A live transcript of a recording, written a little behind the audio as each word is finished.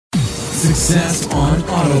Success on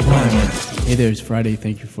Autopilot. Hey there, it's Friday.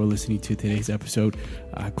 Thank you for listening to today's episode.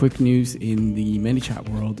 Quick news in the ManyChat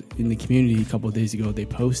world. In the community a couple of days ago, they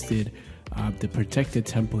posted the protected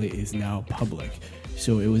template is now public.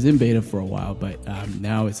 So it was in beta for a while, but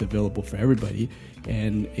now it's available for everybody,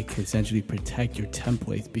 and it can essentially protect your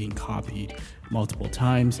templates being copied multiple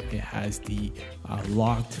times. It has the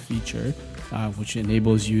locked feature, which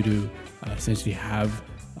enables you to essentially have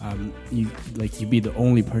you be the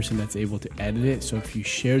only person that's able to edit it. So if you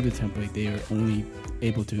share the template, they are only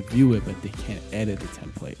able to view it, but they can't edit the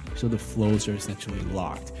template. So the flows are essentially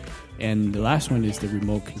locked. And the last one is the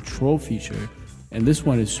remote control feature, and this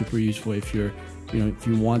one is super useful if you're if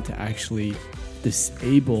you want to actually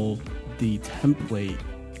disable the template.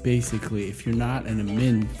 Basically, if you're not an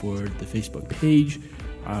admin for the Facebook page,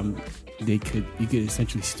 you could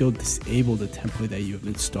essentially still disable the template that you have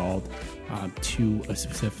installed to a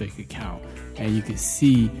specific account, and you can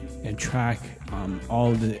see and track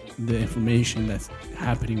all the information that's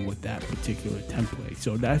happening with that particular template.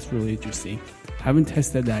 So that's really interesting. Haven't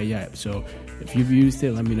tested that yet, so if you've used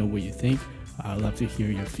it, let me know what you think. I'd love to hear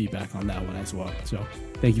your feedback on that one as well. So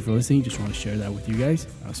thank you for listening. Just want to share that with you guys.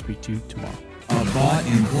 I'll speak to you tomorrow.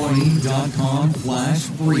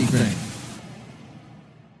 AboutEmployee.com/briefing.